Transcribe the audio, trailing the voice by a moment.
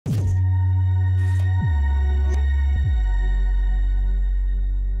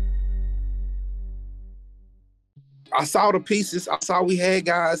I saw the pieces. I saw we had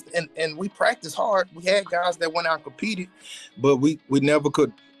guys, and we practiced hard. We had guys that went out and competed, but we never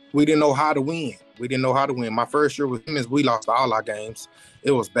could. We didn't know how to win. We didn't know how to win. My first year with him is we lost all our games.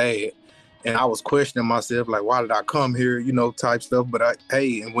 It was bad. And I was questioning myself, like, why did I come here, type stuff. But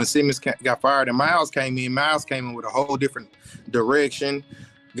and when Simmons got fired and Miles came in with a whole different direction.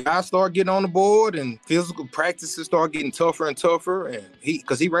 Guys started getting on the board and physical practices started getting tougher and tougher. And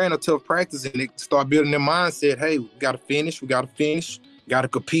because he ran a tough practice and it started building their mindset, hey, we got to finish, got to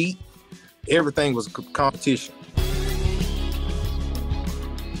compete. Everything was competition.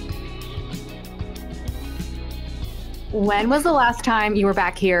 When was the last time you were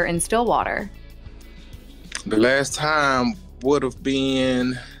back here in Stillwater? The last time would have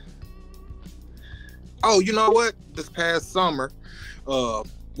been, you know what? This past summer,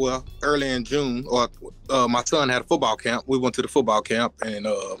 early in June, my son had a football camp. We went to the football camp, and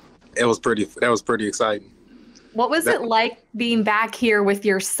that was pretty exciting. What was it like being back here with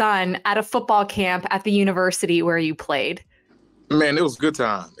your son at a football camp at the university where you played? Man, it was a good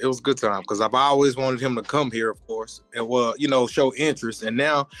time. It was a good time because I've always wanted him to come here, of course, and show interest. And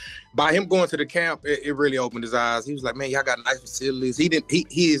now, by him going to the camp, it really opened his eyes. He was like, "Man, y'all got nice facilities."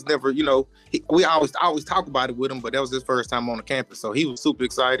 He has never, we always talk about it with him, but that was his first time on the campus, so he was super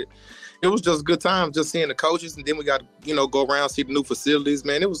excited. It was just a good time, just seeing the coaches, and then we got to, go around see the new facilities.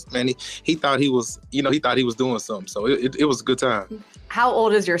 Man, he thought he was, doing something, so it was a good time. How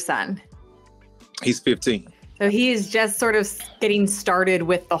old is your son? He's 15. So he's just sort of getting started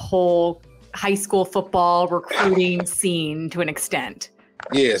with the whole high school football recruiting scene to an extent.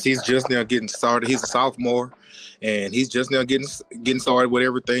 Yes, he's just now getting started. He's a sophomore, and he's just now getting started with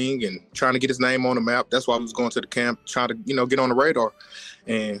everything and trying to get his name on the map. That's why I was going to the camp, trying to, get on the radar.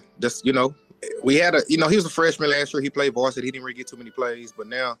 And just, we had he was a freshman last year. He played varsity. He didn't really get too many plays, but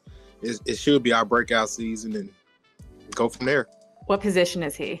now it should be our breakout season and go from there. What position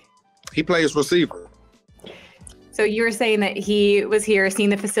is he? He plays receiver. So you were saying that he was here, seeing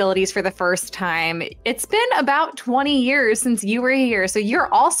the facilities for the first time. It's been about 20 years since you were here. So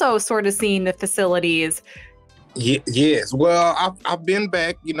you're also sort of seeing the facilities. Yes. Well, I've been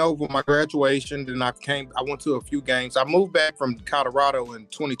back, with my graduation. Then I went to a few games. I moved back from Colorado in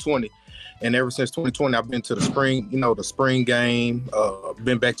 2020. And ever since 2020, I've been to the spring game.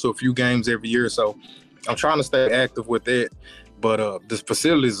 Been back to a few games every year. So I'm trying to stay active with it. But the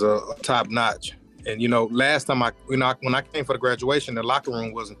facilities are top notch. And, last time when I came for the graduation, the locker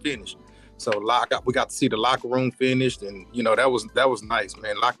room wasn't finished. So we got to see the locker room finished, and, that was nice,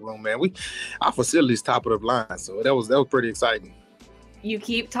 man. Locker room, man. Our facility's top of the line, so that was pretty exciting. You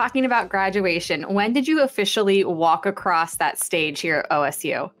keep talking about graduation. When did you officially walk across that stage here at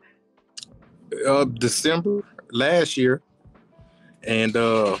OSU? December last year. And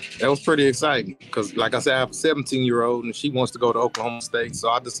that was pretty exciting because, like I said, I have a 17-year-old and she wants to go to Oklahoma State.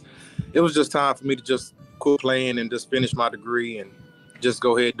 So it was just time for me to just quit playing and just finish my degree and just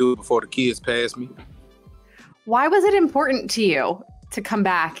go ahead and do it before the kids pass me. Why was it important to you to come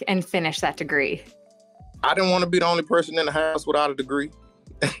back and finish that degree? I didn't want to be the only person in the house without a degree.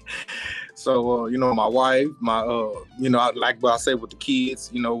 So, my wife, like what I say with the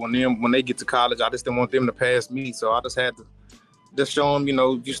kids, when they get to college, I just didn't want them to pass me. So I just had to just show them,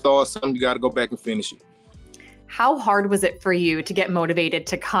 if you start something, you got to go back and finish it. How hard was it for you to get motivated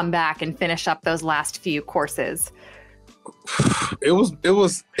to come back and finish up those last few courses? It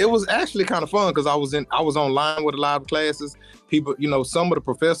was actually kind of fun because I was online with a lot of classes. People, some of the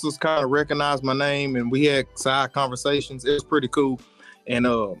professors kind of recognized my name and we had side conversations. It was pretty cool. And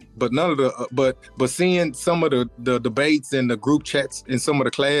but none of the but seeing some of the debates and the group chats in some of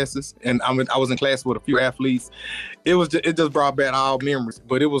the classes, and I was in class with a few athletes. It just brought back all memories.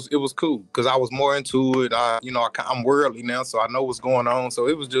 But it was cool because I was more into it. I'm worldly now, so I know what's going on. So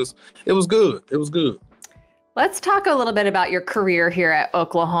it was good. It was good. Let's talk a little bit about your career here at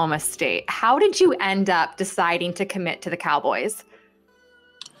Oklahoma State. How did you end up deciding to commit to the Cowboys?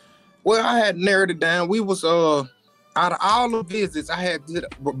 Well, I had narrowed it down. We was out of all the visits, I had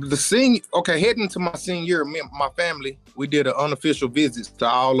heading to my senior year, me and my family, we did an unofficial visit to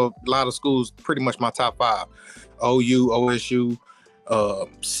a lot of schools, pretty much my top 5. OU, OSU,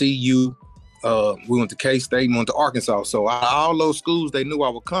 CU, we went to K-State and went to Arkansas. So out of all those schools, they knew I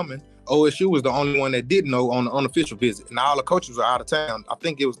was coming. OSU was the only one that didn't know on the unofficial visit. And all the coaches were out of town. I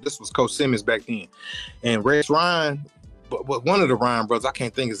think this was Coach Simmons back then. And Rex Ryan, but one of the Ryan brothers, I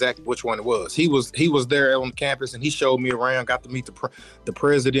can't think exactly which one it was. He was there on campus and he showed me around, got to meet the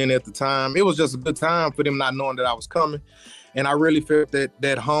president at the time. It was just a good time for them not knowing that I was coming. And I really felt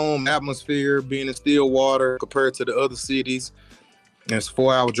that home atmosphere being in Stillwater compared to the other cities, And it's a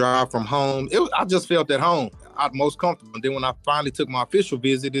 4-hour drive from home. I just felt at home. I'm most comfortable. And then when I finally took my official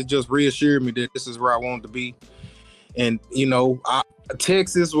visit, it just reassured me that this is where I wanted to be. And,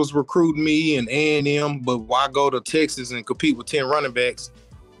 Texas was recruiting me and A&M, but why go to Texas and compete with 10 running backs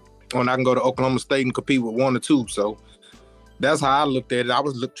when I can go to Oklahoma State and compete with 1 or 2? So that's how I looked at it. I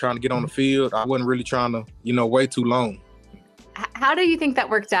was trying to get on the field. I wasn't really trying to, wait too long. How do you think that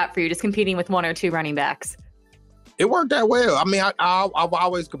worked out for you, just competing with 1 or 2 running backs? It worked out well. I mean, I've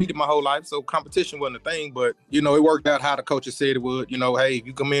always competed my whole life, so competition wasn't a thing. But, it worked out how the coaches said it would. Hey, if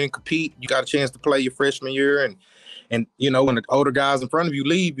you come in and compete, you got a chance to play your freshman year. And when the older guys in front of you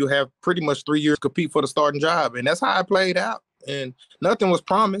leave, you have pretty much 3 years to compete for the starting job. And that's how it played out. And nothing was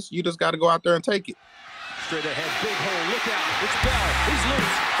promised. You just got to go out there and take it. Straight ahead, big hole, look out. It's Bell. He's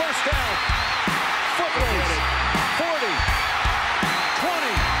loose. First down. Foot race. 40.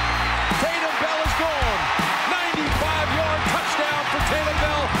 20. Tatum Bell is gone. 95-yard touchdown for Tatum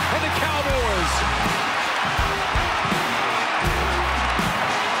Bell and the Cowboys.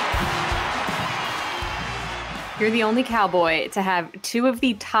 You're the only Cowboy to have 2 of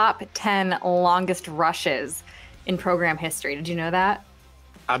the top 10 longest rushes in program history. Did you know that?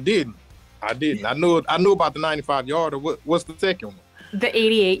 I didn't. I knew about the 95-yarder. What's the second one? The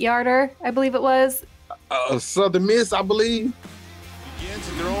 88-yarder, I believe it was. Southern Miss, I believe. Begins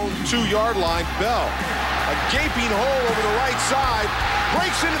at their own 2-yard line. Bell, a gaping hole over the right side,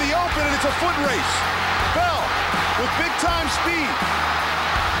 breaks into the open, and it's a foot race. Bell, with big-time speed,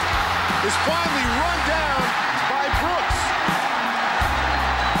 is finally run down by Brooks.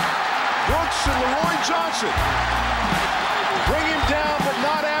 Brooks and Leroy Johnson bring him down, but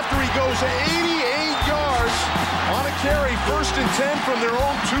not after he goes 88 yards on a carry, 1st and 10 from their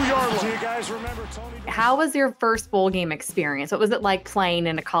own 2-yard line. Do you guys remember Tony? How was your first bowl game experience? What was it like playing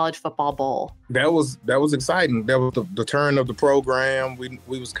in a college football bowl? That was exciting. That was the turn of the program. We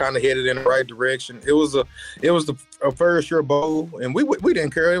was kind of headed in the right direction. It was the first year bowl, and we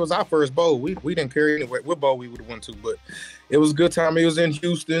didn't care. It was our first bowl. We didn't care anyway what bowl we would have went to, but it was a good time. It was in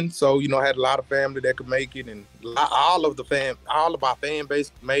Houston, so I had a lot of family that could make it, and all of our fan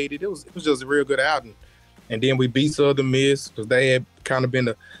base made it. It was just a real good outing. And then we beat Southern Miss because they had kind of been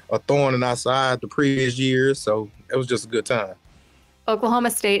a thorn in our side the previous years. So it was just a good time.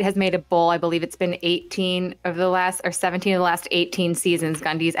 Oklahoma State has made a bowl. I believe it's been 17 of the last 18 seasons.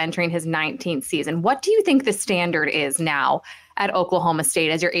 Gundy's entering his 19th season. What do you think the standard is now at Oklahoma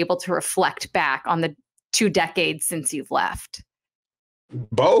State as you're able to reflect back on the 2 decades since you've left?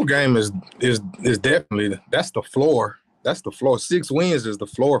 Bowl game is definitely, that's the floor. That's the floor. 6 wins is the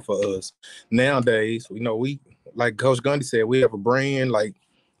floor for us nowadays. We, like Coach Gundy said, we have a brand like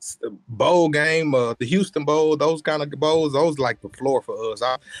bowl game, the Houston Bowl, those kind of bowls, those like the floor for us.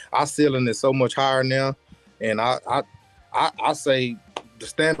 Our ceiling is so much higher now, and I say the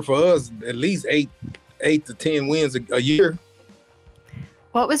standard for us at least 8 to 10 wins a year.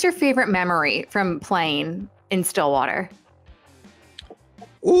 What was your favorite memory from playing in Stillwater?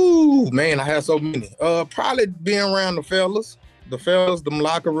 Ooh, man, I have so many. Probably being around the fellas, them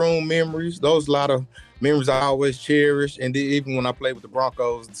locker room memories. Those a lot of memories I always cherish. And then even when I played with the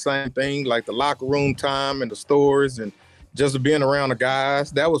Broncos, the same thing, like the locker room time and the stores and just being around the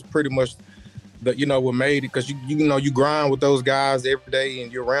guys. That was pretty much what made it, because you grind with those guys every day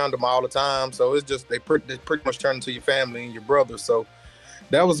and you're around them all the time. So it's just they pretty much turn into your family and your brothers. So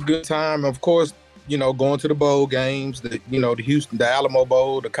that was a good time. Of course, going to the bowl games, the Houston, the Alamo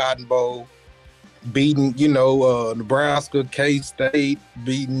Bowl, the Cotton Bowl, beating, Nebraska, K-State,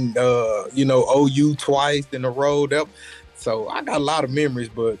 beating, OU twice in a row. So I got a lot of memories,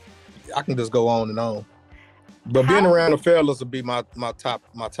 but I can just go on and on. But being around the fellas would be my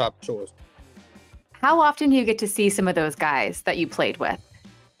top choice. How often do you get to see some of those guys that you played with?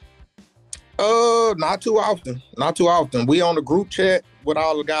 Not too often. Not too often. We on the group chat with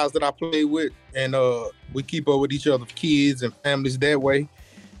all the guys that I play with, and we keep up with each other's kids and families that way.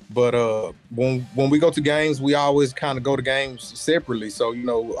 But when we go to games, we always kind of go to games separately. So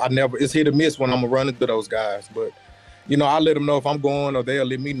it's hit or miss when I'm gonna run into those guys. But I let them know if I'm going, or they'll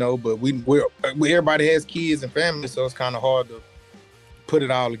let me know. But everybody has kids and families, so it's kind of hard to put it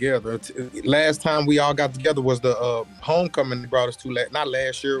all together. Last time we all got together was the homecoming they brought us to. Not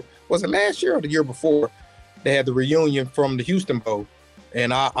last year. Was it last year or the year before? They had the reunion from the Houston Bowl,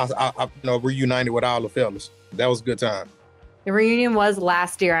 and I reunited with all the fellas. That was a good time. The reunion was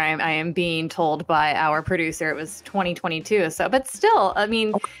last year. I am being told by our producer it was 2022. So, but still, I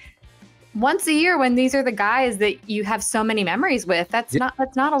mean, once a year when these are the guys that you have so many memories with, that's not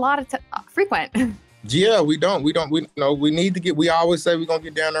a lot of frequent. Yeah, we need to get. We always say we're gonna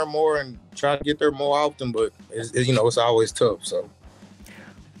get down there more and try to get there more often, but it's always tough. So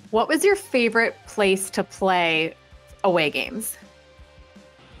What was your favorite place to play away games?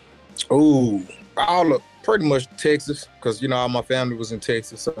 Oh, pretty much Texas, because all my family was in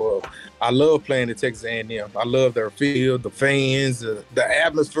Texas. So I love playing at Texas A&M. I love their field, the fans, the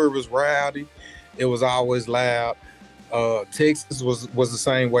atmosphere was rowdy. It was always loud. Texas was the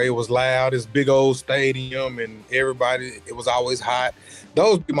same way. It was loud. It's big old stadium, and everybody. It was always hot.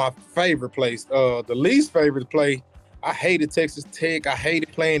 Those be my favorite place. The least favorite play, I hated Texas Tech. I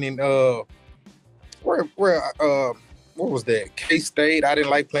hated playing in what was that? K-State. I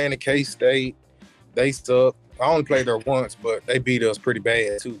didn't like playing at K-State. They sucked. I only played there once, but they beat us pretty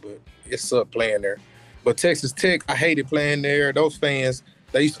bad too. But it sucked playing there. But Texas Tech, I hated playing there. Those fans,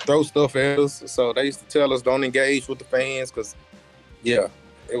 they used to throw stuff at us. So they used to tell us don't engage with the fans because, yeah,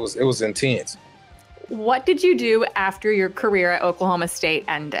 it was intense. What did you do after your career at Oklahoma State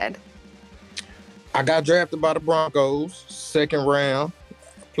ended? I got drafted by the Broncos, second round.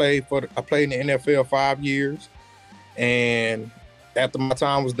 I played in the NFL 5 years. And after my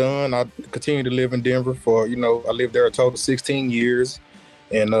time was done, I continued to live in Denver for, I lived there a total of 16 years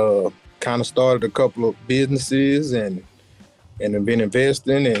and kind of started a couple of businesses and have been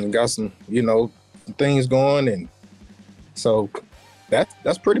investing and got some, things going. And so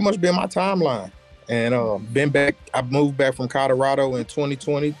that's pretty much been my timeline. And I moved back from Colorado in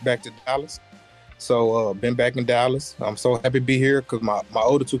 2020 back to Dallas. So been back in Dallas. I'm so happy to be here because my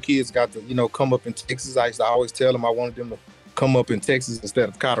older two kids got to, come up in Texas. I used to always tell them I wanted them to come up in Texas instead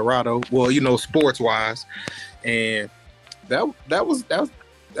of Colorado. Well, sports-wise. And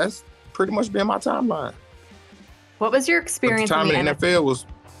that's pretty much been my timeline. What was your experience the time in the NFL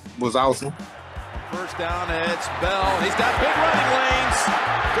was awesome. First down, it's Bell. He's got big running lanes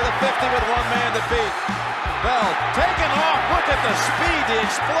to the 50 with one man to beat. Bell taking off. Look at the speed, the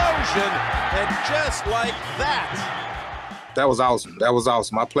explosion, and just like that. That was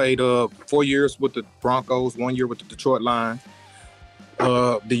awesome. I played 4 years with the Broncos, 1 year with the Detroit Lions.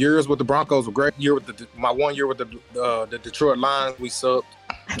 The years with the Broncos were great. My 1 year with the Detroit Lions, we sucked.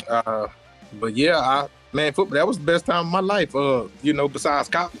 But yeah, football, that was the best time of my life. Besides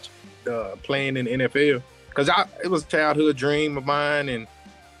college, playing in the NFL, because it was a childhood dream of mine and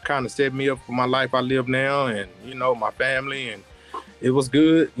kind of set me up for my life I live now, and my family, and it was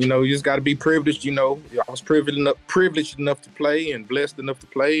good. You just got to be privileged. I was privileged enough to play and blessed enough to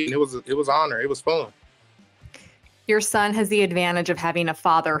play, and it was an honor. It was fun. Your son has the advantage of having a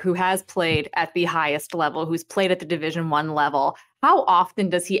father who has played at the highest level, who's played at the Division I level. How often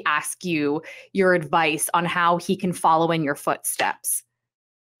does he ask you your advice on how he can follow in your footsteps?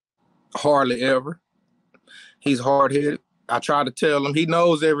 Hardly ever. He's hard-headed. I try to tell him he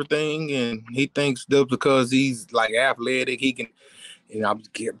knows everything, and he thinks that because he's like athletic, he can. I'm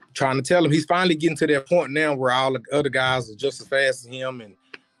trying to tell him he's finally getting to that point now where all the other guys are just as fast as him, and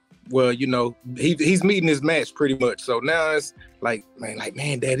he's meeting his match pretty much. So now it's like,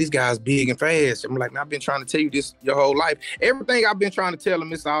 man, Dad, these guys big and fast. I'm like, man, I've been trying to tell you this your whole life. Everything I've been trying to tell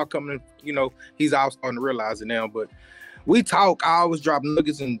him, it's all coming. He's all starting to realize it now, but. We talk. I always drop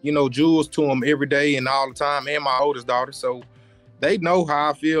nuggets and, jewels to them every day and all the time, and my oldest daughter. So they know how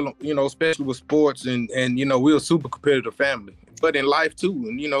I feel, especially with sports and we're a super competitive family, but in life too.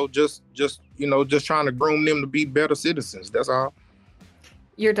 And, just trying to groom them to be better citizens. That's all.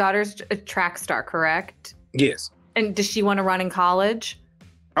 Your daughter's a track star, correct? Yes. And does she want to run in college?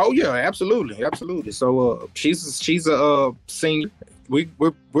 Oh yeah, absolutely. Absolutely. So she's a senior.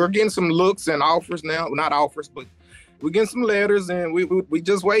 We're getting some looks and offers now. Not offers, but we're getting some letters, and we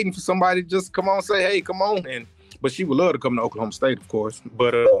just waiting for somebody to just come on, say, hey, come on. But she would love to come to Oklahoma State, of course.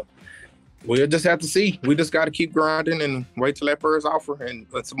 But we'll just have to see. We just got to keep grinding and wait till that first offer and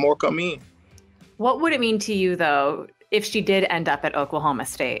let some more come in. What would it mean to you, though, if she did end up at Oklahoma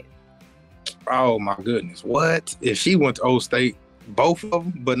State? Oh, my goodness. What? If she went to Old State, both of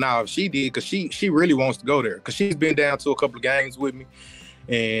them? But now if she did, because she really wants to go there, because she's been down to a couple of games with me.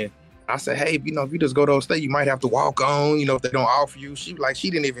 And I said, hey, if you just go to Old State, you might have to walk on, if they don't offer you. She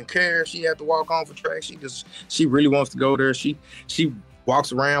didn't even care. She had to walk on for track. She really wants to go there. She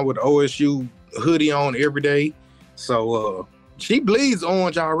walks around with OSU hoodie on every day. So she bleeds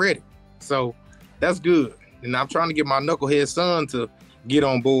orange already. So that's good. And I'm trying to get my knucklehead son to get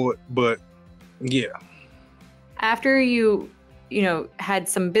on board, but yeah. After you had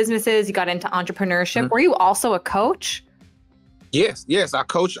some businesses, you got into entrepreneurship. Were you also a coach? Yes. I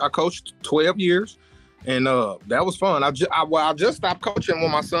coached 12 years, and that was fun. I just stopped coaching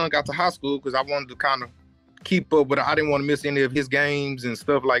when my son got to high school because I wanted to kind of keep up, but I didn't want to miss any of his games and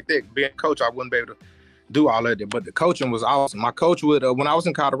stuff like that. Being a coach, I wouldn't be able to, do all of that. But the coaching was awesome. My coach with when I was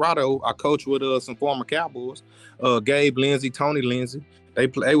in Colorado, I coached with some former Cowboys, Gabe Lindsey, Tony Lindsey. They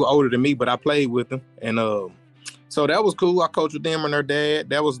were older than me, but I played with them, and so that was cool. I coached with them and their dad.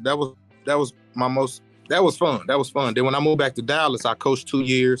 That was fun. That was fun. Then when I moved back to Dallas, I coached 2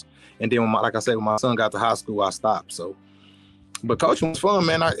 years, and then like I said, when my son got to high school, I stopped. So, but coaching was fun,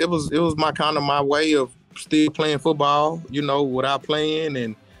 man. It was my way of still playing football, without playing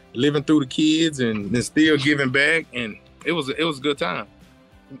and living through the kids and then still giving back, and it was a good time.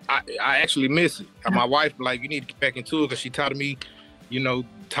 I actually miss it. My wife you need to get back into it because she taught me,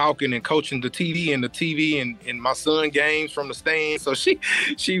 talking and coaching the TV and my son games from the stands. So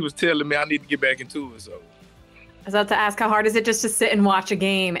she was telling me I need to get back into it. So I was about to ask, how hard is it just to sit and watch a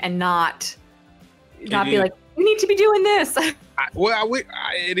game and not be like, you need to be doing this?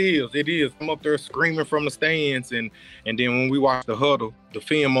 It is. I'm up there screaming from the stands, and then when we watch the huddle, the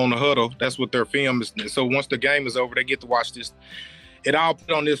film on the huddle, that's what their film is. So once the game is over, they get to watch this. It all put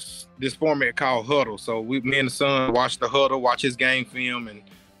on this format called huddle. So me and the son watch the huddle, watch his game film, and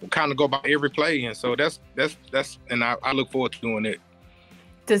we'll kind of go by every play. And so that's and I look forward to doing it.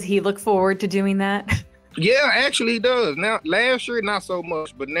 Does he look forward to doing that? Yeah, actually he does. Now, last year, not so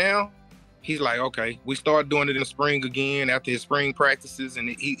much, but now he's like, okay, we started doing it in the spring again after his spring practices, and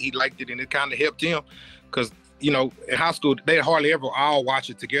he liked it, and it kind of helped him because, in high school, they hardly ever all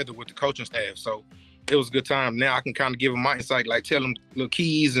watch it together with the coaching staff. So it was a good time. Now I can kind of give him my insight, tell him little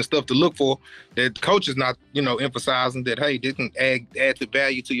keys and stuff to look for that the coach is not, emphasizing that, hey, this can add the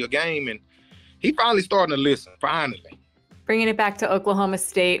value to your game. And he finally starting to listen, finally. Bringing it back to Oklahoma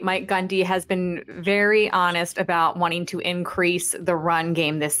State, Mike Gundy has been very honest about wanting to increase the run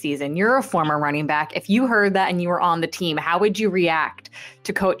game this season. You're a former running back. If you heard that and you were on the team, how would you react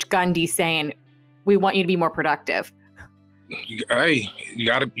to Coach Gundy saying, we want you to be more productive? You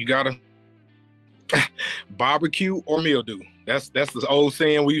gotta barbecue or mildew. That's the old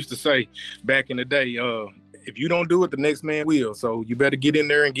saying we used to say back in the day. If you don't do it, the next man will. So you better get in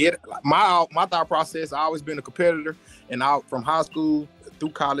there and get it. My thought process, I always been a competitor, and out from high school through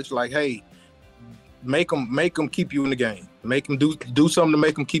college, hey, make them keep you in the game. Make them do something to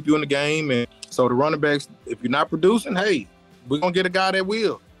make them keep you in the game. And so the running backs, if you're not producing, hey, we're gonna get a guy that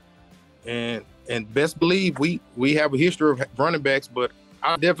will. And best believe we have a history of running backs, but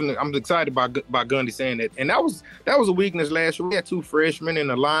I'm excited about Gundy saying that. And that was a weakness last year. We had 2 freshmen,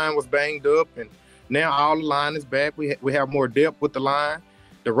 and the line was banged up, and now all the line is back. We have more depth with the line.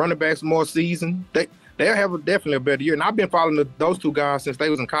 The running backs more seasoned. They'll have definitely a better year. And I've been following those 2 guys since they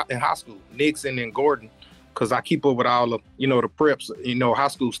was in high school, Nixon and Gordon, because I keep up with all of the preps, high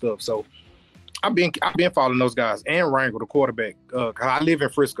school stuff. So I've been following those guys, and Rangel, the quarterback. 'Cause I live in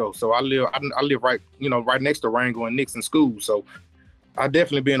Frisco, so I live right right next to Rangel and Nixon school. So I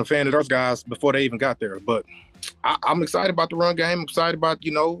definitely been a fan of those guys before they even got there. But I'm excited about the run game. I'm excited about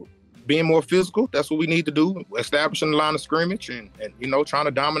being more physical. That's what we need to do, establishing the line of scrimmage and trying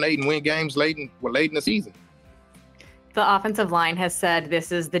to dominate and win games late in the season. The offensive line has said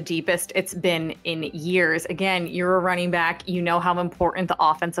this is the deepest it's been in years. Again, you're a running back. You know how important the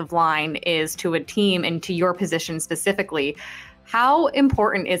offensive line is to a team and to your position specifically. How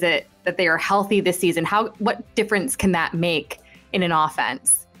important is it that they are healthy this season? What difference can that make in an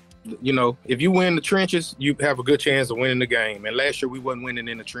offense? If you win the trenches, you have a good chance of winning the game. And last year we wasn't winning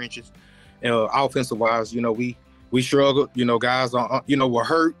in the trenches. Offensive wise, we struggled. Guys were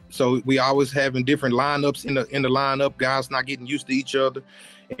hurt, so we always having different lineups in the lineup. Guys not getting used to each other,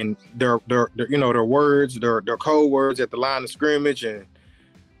 and their words, their code words at the line of scrimmage, and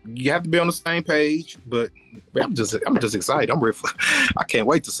you have to be on the same page. But I'm just excited. I'm ready I can't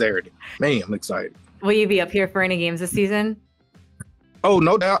wait to Saturday. Man, I'm excited. Will you be up here for any games this season? Oh,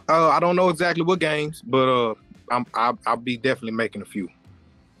 no doubt. I don't know exactly what games, but I'll be definitely making a few.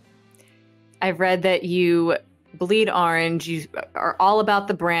 I've read that you bleed orange. You are all about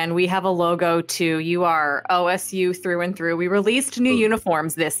the brand. We have a logo too. You are OSU through and through. We released new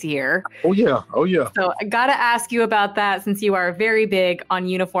uniforms this year. Oh yeah. So I got to ask you about that since you are very big on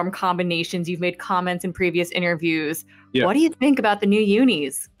uniform combinations. You've made comments in previous interviews. Yeah. What do you think about the new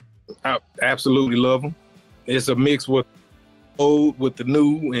unis? I absolutely love them. It's a mix with old with the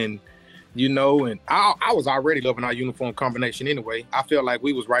new, and and I was already loving our uniform combination anyway. I felt like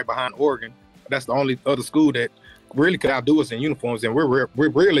we was right behind Oregon. That's the only other school that really could outdo us in uniforms, and we're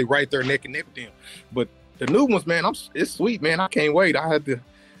really right there neck and neck with them. But the new ones, man, it's sweet, man. I can't wait. I had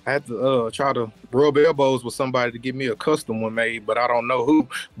to try to rub elbows with somebody to get me a custom one made, but I don't know who.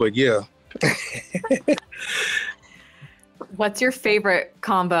 But yeah. What's your favorite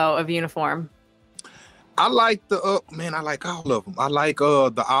combo of uniform? I like I like all of them. I like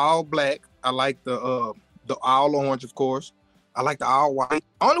the all black I like the all orange, of course. I like the all white.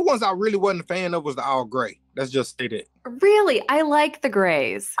 Only ones I really wasn't a fan of was the all gray. Let's just say that. Really? I like the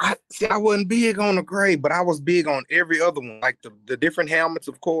grays. I wasn't big on the gray, but I was big on every other one. Like the different helmets,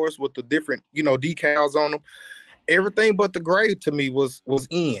 of course, with the different, decals on them. Everything but the gray to me was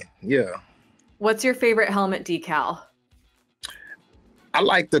in. Yeah. What's your favorite helmet decal? I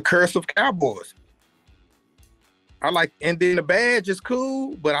like the Curse of Cowboys. And then the badge is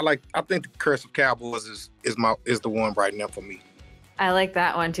cool, but I think the Curse of Cowboys is the one right now for me. I like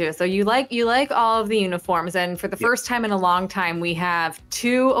that one too. So you like all of the uniforms, and for the first time in a long time, we have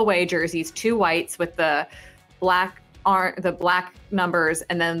 2 away jerseys, 2 whites with the black numbers,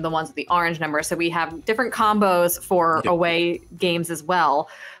 and then the ones with the orange numbers. So we have different combos for away games as well.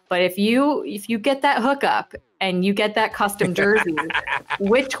 But if you get that hookup and you get that custom jersey,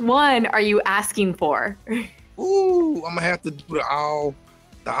 which one are you asking for? Ooh, I'm gonna have to do the all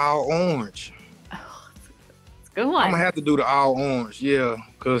orange. Oh, that's a good one. I'm gonna have to do the all orange, yeah,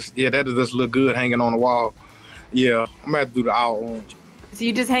 because that just look good hanging on the wall. Yeah, I'm gonna have to do the all orange. So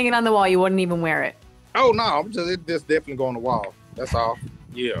you just hang it on the wall, you wouldn't even wear it? Oh no, it just definitely go on the wall. That's all.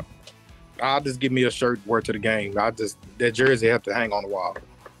 Yeah, I'll just give me a shirt, wear to the game. That jersey have to hang on the wall.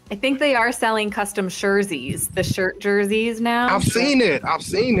 I think they are selling custom jerseys, the shirt jerseys now. I've seen it,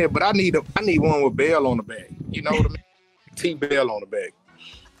 but I need one with Bell on the back. You know what I mean? T Bell on the back.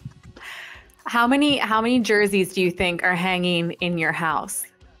 How many jerseys do you think are hanging in your house?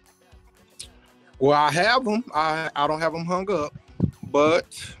 Well, I have them. I don't have them hung up,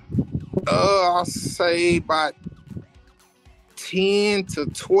 but I'll say about 10 to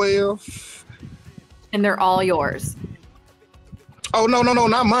 12. And they're all yours? Oh, no,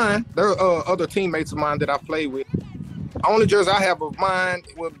 not mine. There are other teammates of mine that I play with. The only jersey I have of mine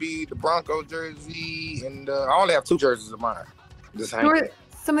would be the Bronco jersey, and I only have 2 jerseys of mine. Just hanging. Who are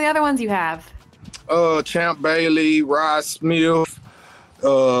some of the other ones you have? Champ Bailey, Rod Smith,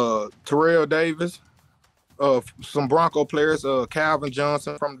 Terrell Davis, some Bronco players, Calvin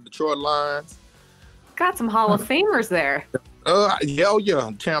Johnson from the Detroit Lions. Got some Hall of Famers there.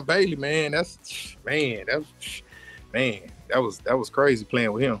 Yeah. Champ Bailey, that was crazy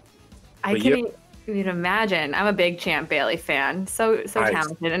playing with him. I can't even imagine. I'm a big Champ Bailey fan. So nice.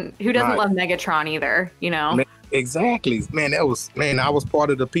 Talented. And who doesn't love Megatron either, Man, exactly. I was part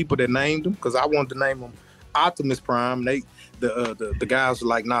of the people that named him because I wanted to name him Optimus Prime. The guys were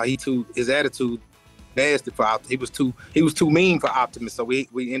like, nah, his attitude nasty for Optimus. He was too mean for Optimus, so we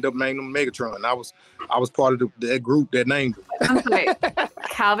ended up naming him Megatron. I was part of that group that named him. I'm sorry.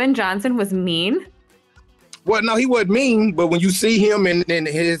 Calvin Johnson was mean? Well, no, he wasn't mean, but when you see him and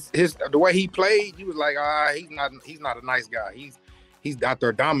his the way he played, he was like, he's not a nice guy. He's out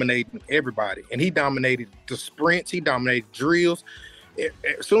there dominating everybody, and he dominated the sprints, he dominated drills.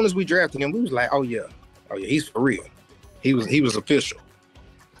 As soon as we drafted him, we was like, oh yeah, he's for real. He was official.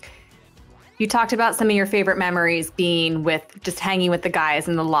 You talked about some of your favorite memories being with just hanging with the guys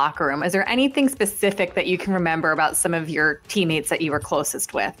in the locker room. Is there anything specific that you can remember about some of your teammates that you were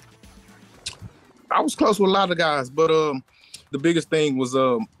closest with? I was close with a lot of guys, but the biggest thing was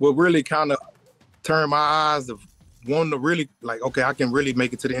what really kind of turned my eyes of wanting to really okay, I can really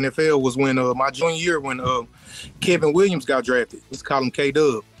make it to the NFL was when my junior year when Kevin Williams got drafted. Let's call him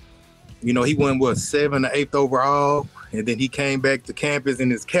K-Dub. He won 7th or 8th overall, and then he came back to campus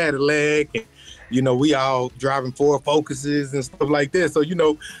in his Cadillac, and we all driving Ford Focuses and stuff like that. So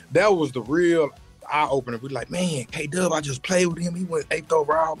that was the real eye opener. We're like, man, K-Dub, I just played with him. He went 8th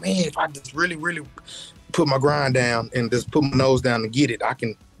overall. Man, if I just really, really put my grind down and just put my nose down and get it, I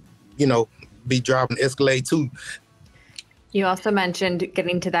can, be driving Escalade too. You also mentioned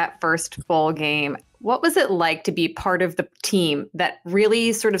getting to that first bowl game. What was it like to be part of the team that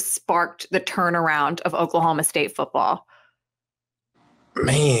really sort of sparked the turnaround of Oklahoma State football?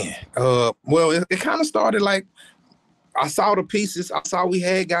 Man, well, it kind of started like I saw the pieces. I saw we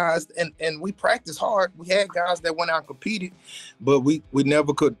had guys, and we practiced hard. We had guys that went out and competed, but we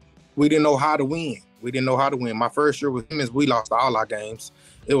never could. We didn't know how to win. My first year with him is we lost all our games.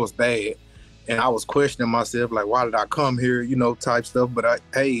 It was bad, and I was questioning myself, like, why did I come here? Type stuff. But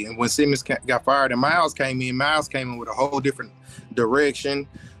and when Simmons got fired and Miles came in with a whole different direction.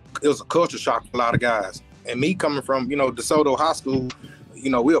 It was a culture shock for a lot of guys. And me coming from DeSoto High School,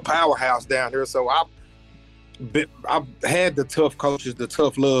 we're a powerhouse down here, so I've had the tough coaches, the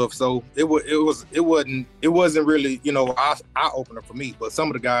tough love. So it wasn't really eye opener for me. But some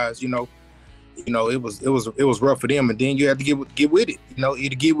of the guys, it was rough for them. And then you had to get with it.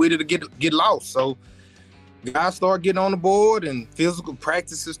 Either get with it or get lost. So guys start getting on the board and physical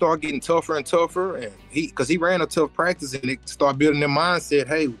practices start getting tougher and tougher. And because he ran a tough practice and it started building their mindset,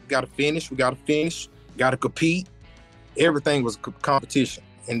 hey, we got to finish, got to compete. Everything was competition.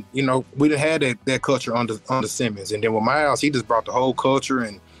 And, we didn't have that culture under Simmons. And then with Miles, he just brought the whole culture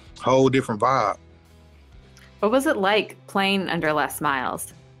and whole different vibe. What was it like playing under Les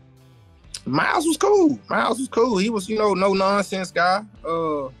Miles? Miles was cool. He was, no-nonsense guy.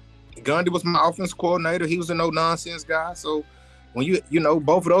 Gundy was my offense coordinator. He was a no-nonsense guy. So when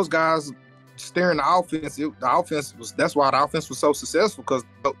both of those guys steering the offense, that's why the offense was so successful because,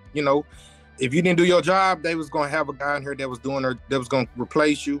 if you didn't do your job, they was going to have a guy in here that was going to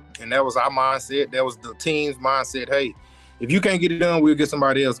replace you. And that was our mindset. That was the team's mindset. Hey, if you can't get it done, we'll get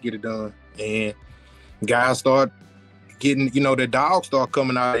somebody else to get it done. And guys start getting, the dogs start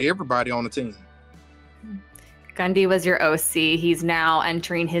coming out of everybody on the team. Gundy was your OC. He's now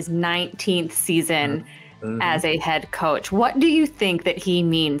entering his 19th season as a head coach. What do you think that he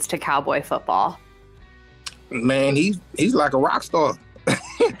means to Cowboy football? Man, he's like a rock star.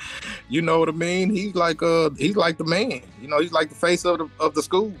 You know what I mean? He's like the man. He's like the face of the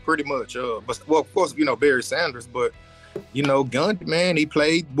school, pretty much. But of course, Barry Sanders. But Gundy, man, he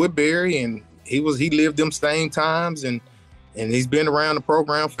played with Barry, and he lived them same times, and he's been around the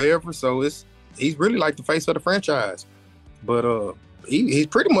program forever. So he's really like the face of the franchise. But he's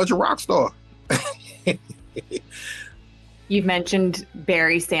pretty much a rock star. You've mentioned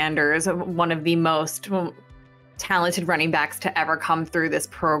Barry Sanders, one of the most talented running backs to ever come through this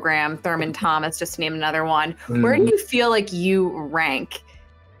program. Thurman Thomas, just to name another one. Where do you feel like you rank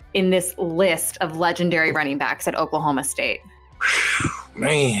in this list of legendary running backs at Oklahoma State?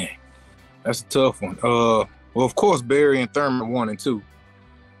 Man, that's a tough one. Well, of course, Barry and Thurman 1 and 2.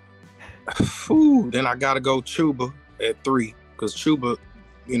 Then I got to go Chuba at 3 because Chuba,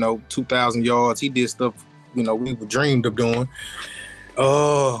 2,000 yards. He did stuff, we were dreamed of doing.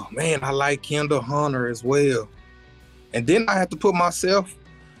 Oh, man, I like Kendall Hunter as well. And then I had to put myself,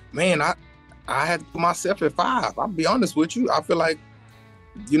 I had to put myself at 5. I'll be honest with you. I feel like,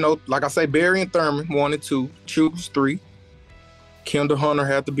 like I say, Barry and Thurman 1 and 2, Chuba's 3. Kendall Hunter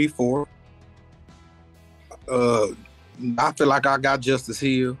had to be 4. I feel like I got Justice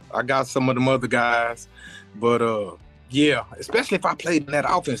Hill. I got some of them other guys. But, yeah, especially if I played in that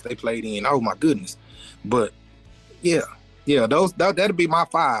offense they played in. Oh, my goodness. But, yeah, that'd be my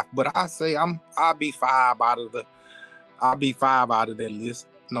 5. But I say I'll be 5 out of that list,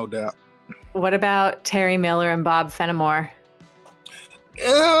 no doubt. What about Terry Miller and Bob Fenimore?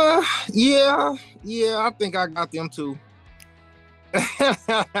 Yeah, I think I got them too.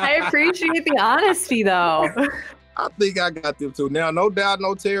 I appreciate the honesty, though. I think I got them too. Now, no doubt,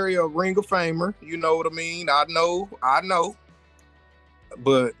 no Terry, a Ring of Famer. You know what I mean? I know.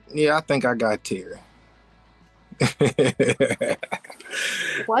 But, yeah, I think I got Terry.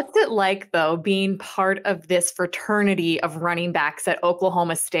 What's it like, though, being part of this fraternity of running backs that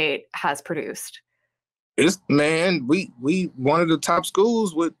Oklahoma State has produced? We one of the top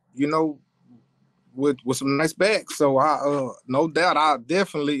schools with some nice backs. So I no doubt I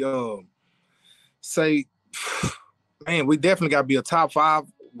definitely say, man, we definitely got to be a top 5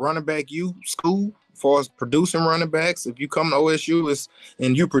 running back school for us producing running backs. If you come to OSU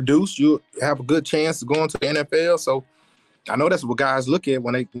and you produce, you have a good chance of going to the NFL. So I know that's what guys look at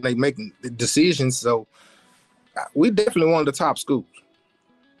when they make decisions. So we definitely one of the top schools.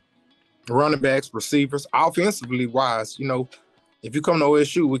 Running backs, receivers, offensively wise, if you come to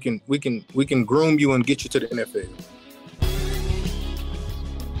OSU, we can groom you and get you to the NFL.